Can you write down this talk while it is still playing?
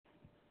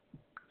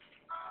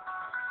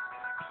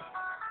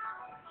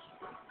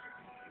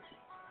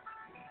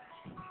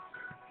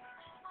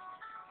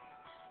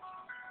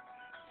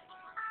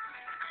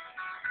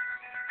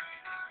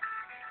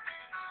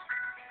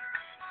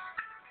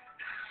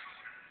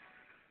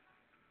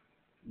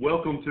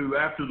Welcome to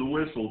After the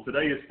Whistle.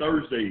 Today is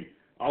Thursday,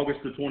 August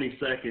the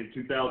 22nd,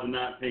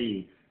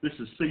 2019. This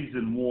is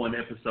Season 1,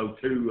 Episode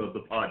 2 of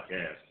the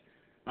podcast.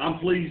 I'm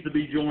pleased to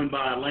be joined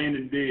by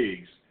Landon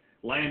Diggs.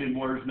 Landon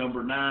wears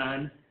number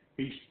 9.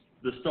 He's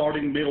the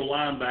starting middle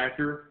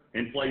linebacker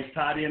and plays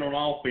tight end on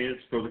offense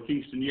for the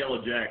Kingston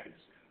Yellow Jackets.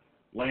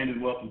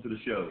 Landon, welcome to the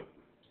show.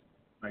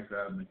 Thanks for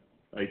having me.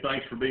 Hey,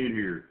 thanks for being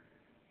here.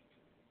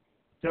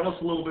 Tell us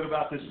a little bit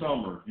about this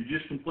summer. You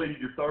just completed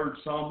your third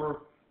summer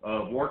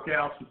of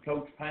workouts with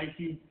Coach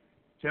Pankey.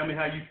 Tell me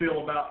how you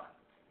feel about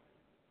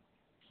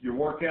your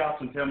workouts,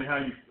 and tell me how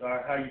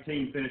your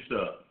team finished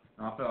up.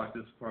 I feel like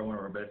this is probably one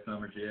of our best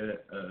summers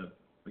yet.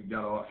 We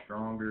got a lot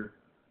stronger,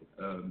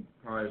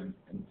 probably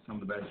in some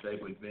of the best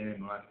shape we've been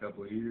in the last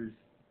couple of years.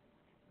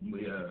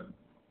 We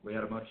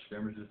had a bunch of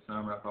scrimmages this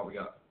summer. I thought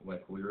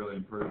we really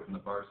improved from the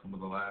first one to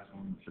the last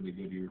one. It should be a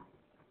good year.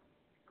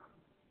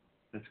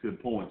 That's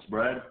good points.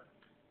 Brad?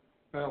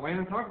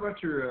 Landon, talk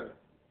about your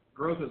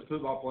growth as a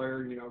football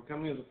player. You know,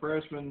 coming in as a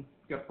freshman,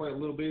 got to play a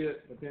little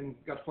bit, but then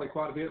got to play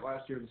quite a bit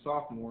last year as a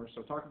sophomore.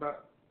 So talk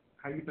about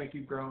how you think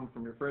you've grown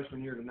from your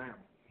freshman year to now.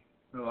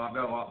 Well, I've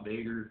got a lot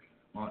bigger,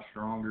 a lot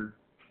stronger.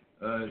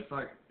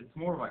 It's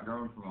more like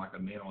growing from like a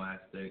mental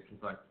aspect.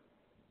 It's like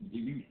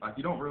you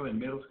don't really, in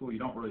middle school, you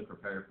don't really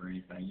prepare for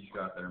anything. You just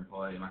go out there and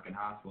play. And like in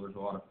high school, there's a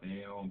lot of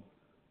film,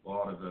 a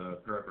lot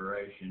of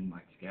preparation,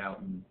 like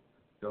scouting,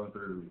 going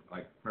through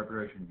like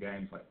preparation for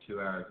games, like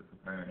 2 hours of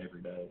preparing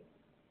every day.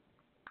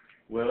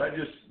 Well, that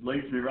just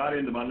leads me right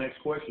into my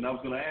next question. I was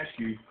going to ask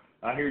you,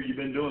 I hear you've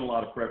been doing a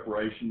lot of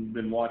preparation. You've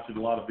been watching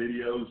a lot of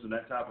videos and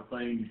that type of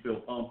thing. You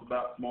feel pumped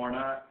about tomorrow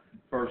night?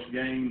 First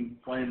game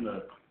playing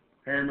the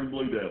Harriman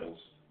Blue Devils.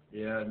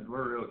 Yeah,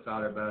 we're real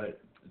excited about it,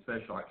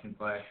 especially like since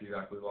last year,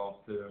 like we lost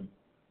to them.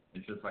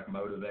 It's just like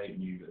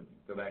motivating you to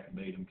go back and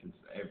beat them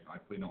because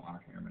we don't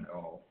like Harriman at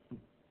all.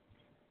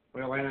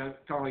 Well, Landon,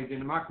 that kind of leads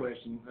into my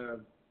question.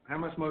 How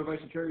much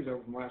motivation carries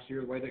over from last year,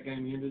 the way that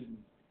game ended?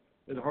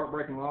 It was a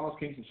heartbreaking loss.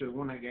 Kingston should have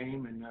won that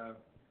game. And,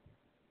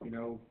 you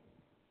know,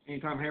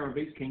 anytime Harriman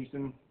beats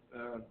Kingston,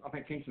 I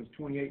think Kingston's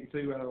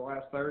 28-2 out of the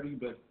last 30,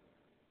 but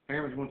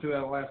Harriman's won 2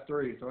 out of the last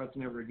 3, so that's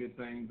never a good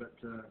thing. But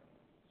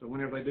so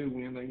whenever they do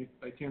win,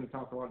 they tend to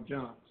talk a lot of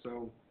junk.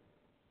 So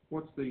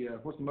what's the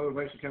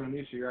motivation coming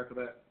this year after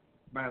that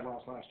bad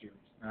loss last year?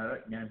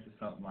 That game's just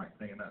something like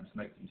thinking that just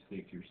makes you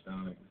sick to your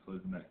stomach, just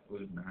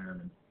losing to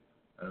Harriman.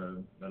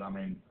 But I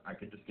mean, I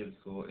could just give us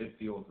it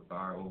fuels the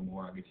fire a little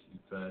more, I guess you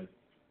could say.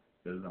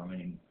 Because, I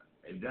mean,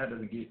 if that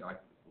doesn't get,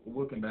 like,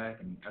 looking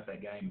back and at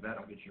that game, if that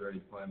don't get you ready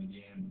to play them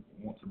again,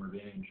 want some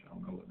revenge, I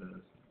don't know what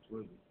does.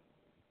 Absolutely.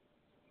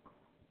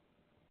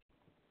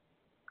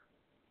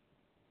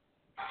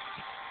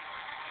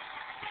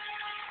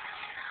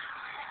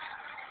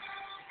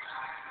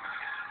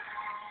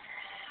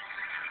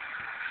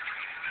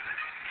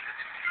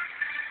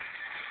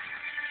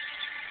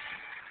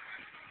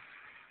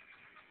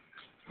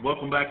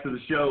 Welcome back to the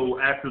show,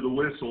 After the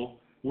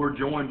Whistle. We're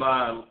joined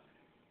by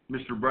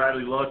Mr.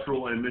 Bradley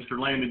Luttrell and Mr.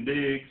 Landon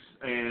Diggs.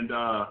 And,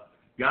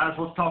 guys,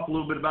 let's talk a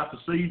little bit about the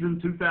season.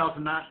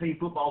 2019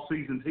 football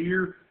season's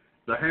here.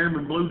 The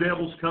Harriman Blue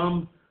Devils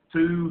come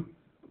to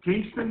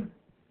Kingston.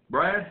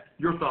 Brad,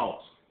 your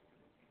thoughts?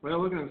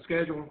 Well, looking at the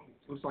schedule,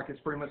 looks like it's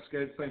pretty much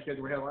the same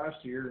schedule we had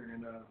last year.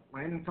 And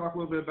Landon, talk a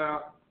little bit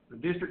about the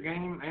district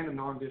game and the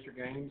non-district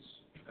games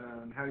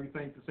and how you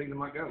think the season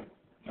might go.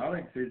 I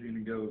think the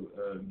season's going to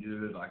go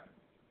good. Like,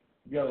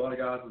 we got a lot of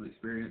guys with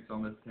experience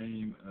on this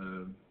team.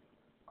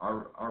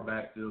 Our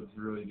backfield's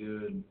really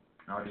good.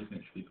 Our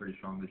defense should be pretty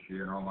strong this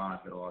year, and our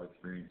line's got a lot of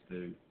experience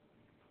too.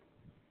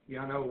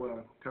 Yeah, I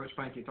know Coach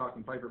Pankey talked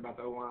in paper about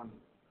the O-line,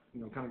 you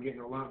know, kind of getting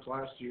their lumps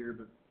last year,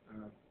 but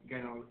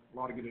gaining a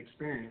lot of good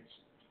experience.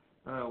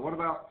 What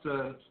about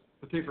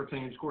particular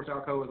teams? Of course,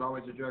 Alcoa is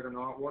always a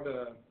juggernaut. What,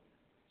 as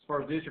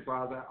far as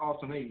district-wise,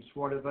 Austin East,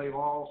 what have they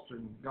lost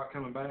and got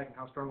coming back, and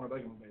how strong are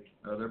they going to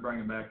be? They're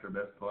bringing back their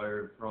best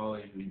player,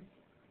 probably.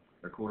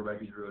 Their quarterback,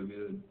 he's really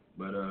good,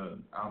 but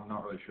I'm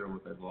not really sure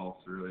what they've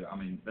lost, really. I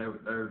mean, they're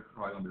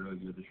probably going to be really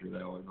good this year.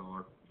 They always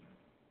are.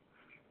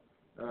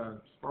 As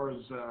far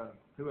as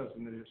who else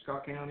in there?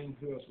 Scott County,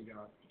 who else we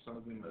got?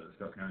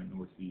 Scott County,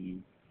 Northview,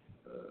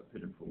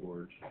 Pigeon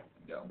Forge,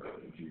 Galbraith,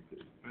 GP.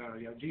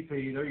 Yeah,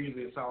 GP, they're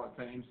usually a solid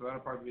team, so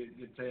that'll probably be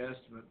a good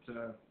test,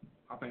 but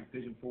I think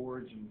Pigeon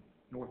Forge and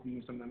Northview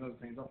and some of the other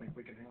teams, I think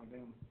we can handle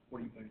them. What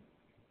do you think?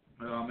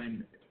 Well, I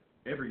mean,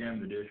 every game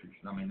in the districts,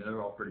 I mean,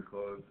 they're all pretty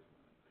close.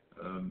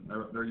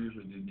 They're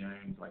usually good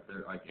games. Like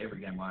every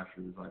game last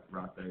year was like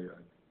right there.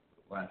 Like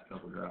last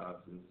couple of drives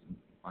was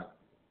like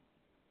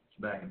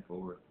it's back and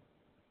forth.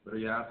 But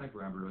yeah, I think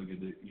we're gonna have a really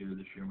good year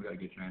this year, and we got a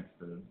good chance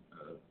to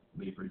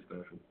be pretty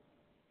special.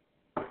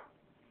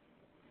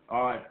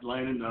 All right,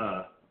 Landon.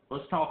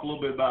 Let's talk a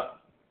little bit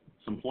about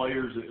some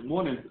players.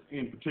 One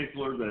in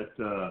particular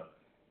that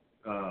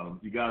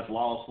you guys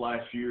lost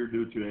last year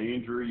due to an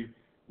injury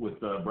with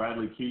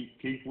Bradley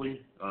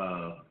Keithley.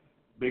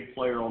 Big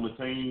player on the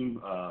team,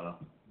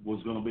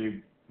 was going to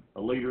be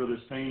a leader of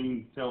this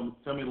team. Tell me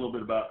a little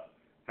bit about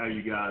how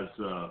you guys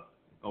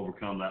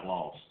overcome that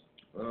loss.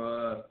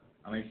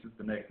 I mean, it's just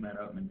the next man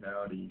up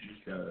mentality. You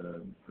just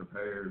gotta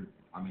prepare.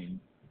 I mean,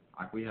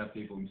 like we have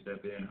people who can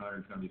step in.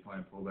 Hunter's gonna be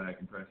playing fullback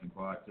and pressing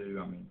quad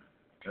too. I mean,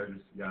 they're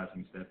just guys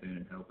who can step in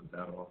and help us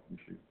out a lot this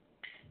year.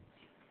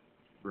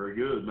 Very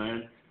good,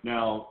 man.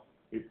 Now,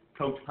 if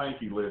Coach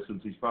Pankey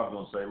listens, he's probably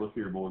going to say, look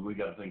here, boys, we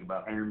got to think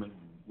about Harriman.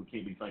 We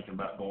can't be thinking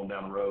about going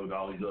down the road to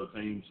all these other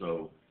teams.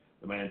 So,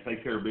 man,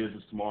 take care of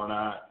business tomorrow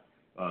night.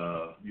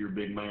 You're a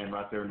big man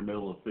right there in the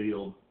middle of the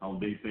field on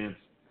defense.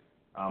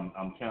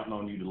 I'm counting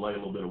on you to lay a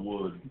little bit of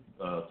wood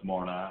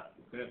tomorrow night.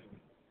 Definitely.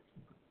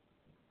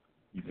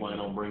 You plan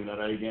on bringing that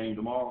A game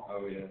tomorrow?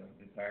 Oh yeah,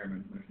 it's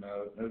Harriman.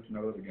 There's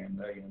no other game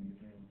that game.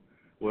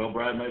 Well,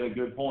 Brad made a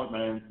good point,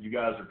 man. You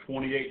guys are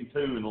 28-2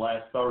 in the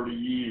last 30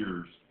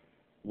 years.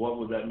 What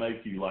would that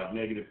make you, like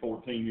negative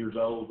 14 years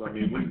old? I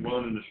mean, we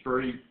run in the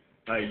street.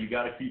 Hey, you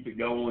got to keep it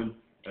going.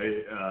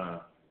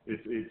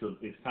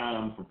 It's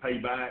time for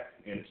payback,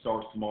 and it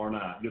starts tomorrow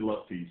night. Good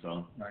luck to you,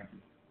 son. Thank you.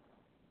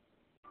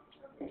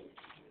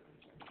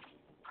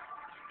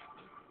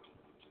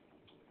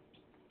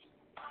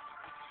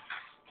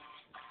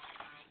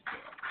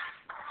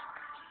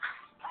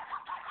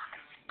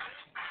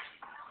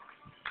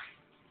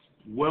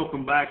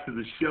 Welcome back to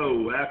the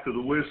show after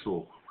the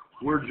whistle.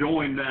 We're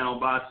joined now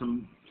by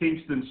some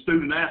Kingston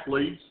student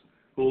athletes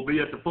who will be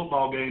at the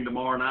football game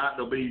tomorrow night.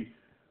 They'll be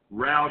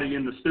rowdy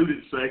in the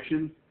student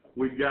section.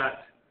 We've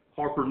got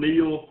Harper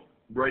Neal,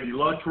 Brady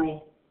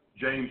Luttrell,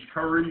 James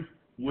Curry,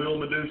 Will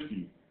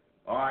Medusky.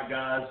 All right,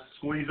 guys,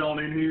 squeeze on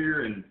in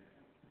here. And,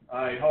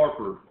 hey,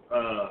 Harper,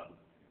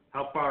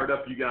 how fired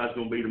up you guys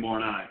going to be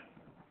tomorrow night?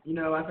 You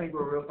know, I think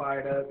we're real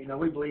fired up. You know,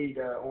 we bleed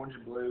orange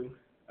and blue.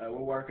 We're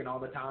working all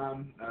the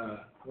time.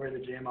 We're in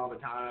the gym all the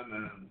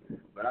time.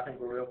 But I think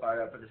we're real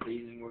fired up for the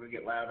season. We're going to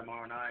get loud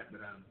tomorrow night.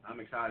 But I'm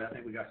excited. I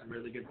think we got some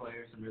really good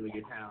players, some really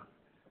good talent.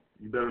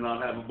 You better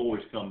not have a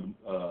voice come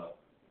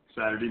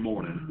Saturday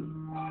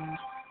morning.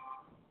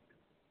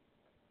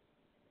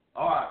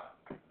 All right.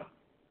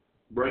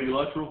 Brady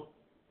Luttrell,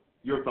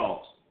 your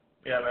thoughts?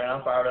 Yeah, man,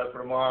 I'm fired up for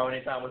tomorrow.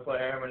 Anytime we play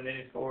Harriman in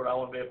any sport, I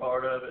want to be a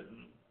part of it.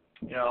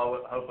 And, you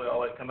know, hopefully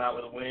always come out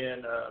with a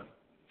win.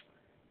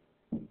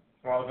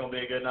 Tomorrow's going to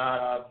be a good night.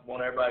 I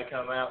want everybody to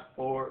come out,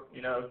 support.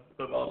 You know, the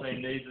football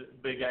team needs it. It's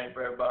a big game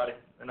for everybody,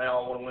 and they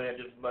all want to win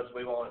just as much as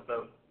we want it.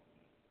 So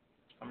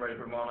I'm ready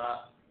for tomorrow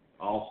night.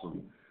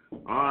 Awesome.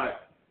 All right,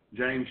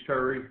 James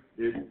Curry,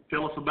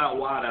 tell us about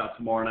Whiteout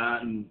tomorrow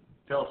night, and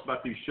tell us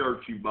about these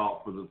shirts you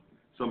bought for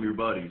some of your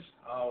buddies.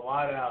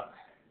 Whiteout,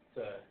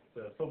 it's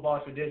a football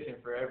tradition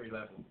for every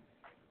level.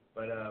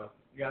 But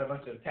we got a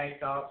bunch of tank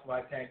tops,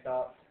 white tank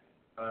tops.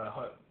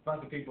 A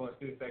bunch of people in the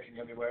student section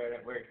going to be wearing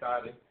it. We're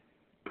excited.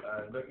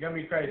 But gonna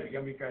be crazy.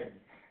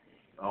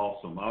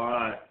 Awesome. All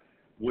right.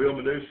 Will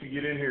Medusky,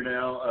 get in here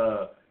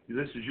now.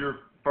 This is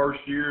your first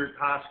year at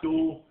high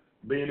school,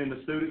 being in the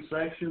student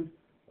section.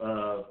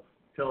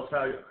 Tell us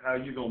how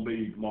you're going to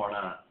be tomorrow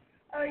night.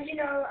 You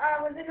know,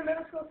 I was in the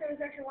middle school student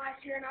section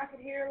last year, and I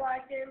could hear,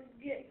 like, them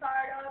getting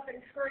fired up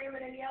and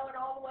screaming and yelling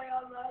all the way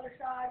on the other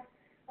side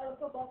of the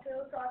football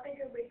field. So I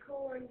think it'll be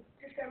cool, and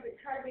just going to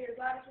try to be as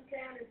loud as we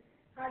can and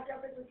high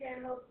jump as we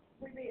can. Hope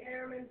we beat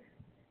Harriman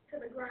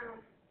to the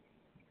ground.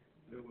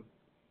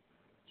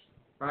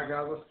 All right,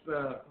 guys, let's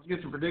get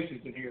some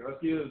predictions in here.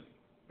 Let's give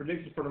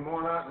predictions for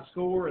tomorrow night and the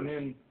score, and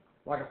then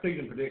like a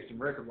season prediction,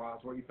 record-wise.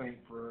 What do you think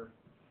for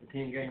the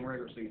 10-game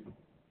regular season?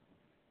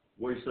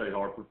 What do you say,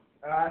 Harper?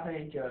 I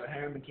think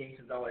Harriman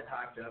Kingston's always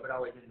hyped up. It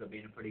always ends up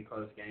being a pretty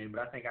close game.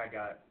 But I think I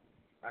got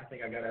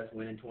us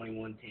winning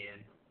 21-10,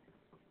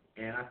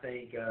 and I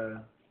think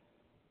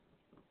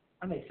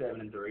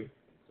 7-3.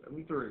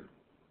 7-3.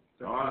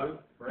 All right.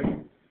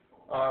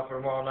 Right. For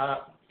tomorrow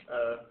night,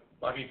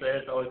 like you said,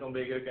 it's always going to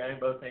be a good game.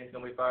 Both teams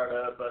going to be fired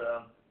up. But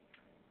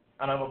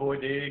I know my boy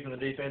Diggs and the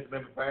defense have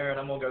been preparing.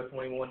 I'm going to go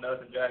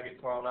 21-0 Jackets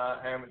tomorrow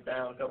night. Harriman's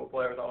down a couple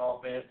players on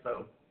offense,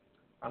 so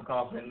I'm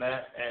confident in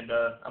that. And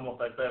I'm going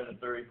to say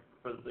 7-3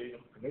 for the season.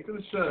 Predicting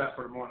a shutout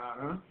for tomorrow night,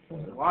 huh?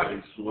 Like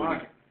it.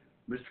 Like it.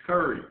 Mr.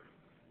 Curry.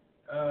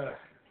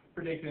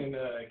 Predicting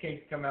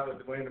Kingston come out with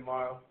the win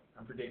tomorrow.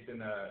 I'm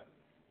predicting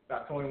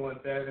about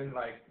 21-7.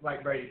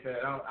 Like Brady said,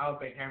 I don't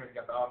think Harriman's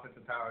got the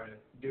offensive power to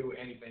do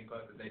anything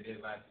close as they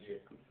did last year.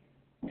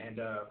 And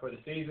for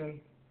the season,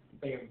 I'm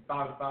thinking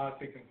 5-5,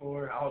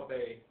 6-4. I hope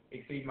they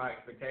exceed my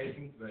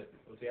expectations, but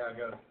we'll see how it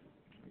goes.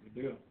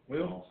 Good deal.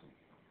 Will? Awesome.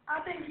 I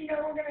think, you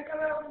know, we're going to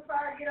come out with a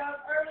fire, get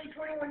up early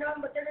 21-0,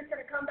 but they're just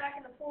going to come back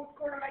in the fourth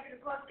quarter, make it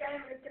a close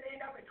game, and it's going to end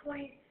up at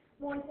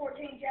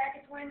 21-14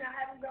 Jackets win. I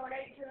have them going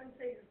 8-2 in the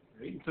season.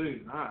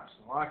 8-2. Nice.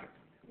 I like it.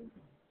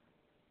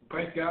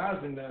 Thanks,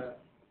 guys, and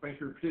thanks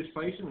for your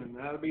participation, and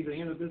that'll be the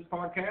end of this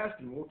podcast,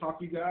 and we'll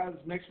talk to you guys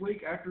next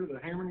week after the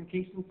Harriman and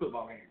Kingston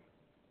football game.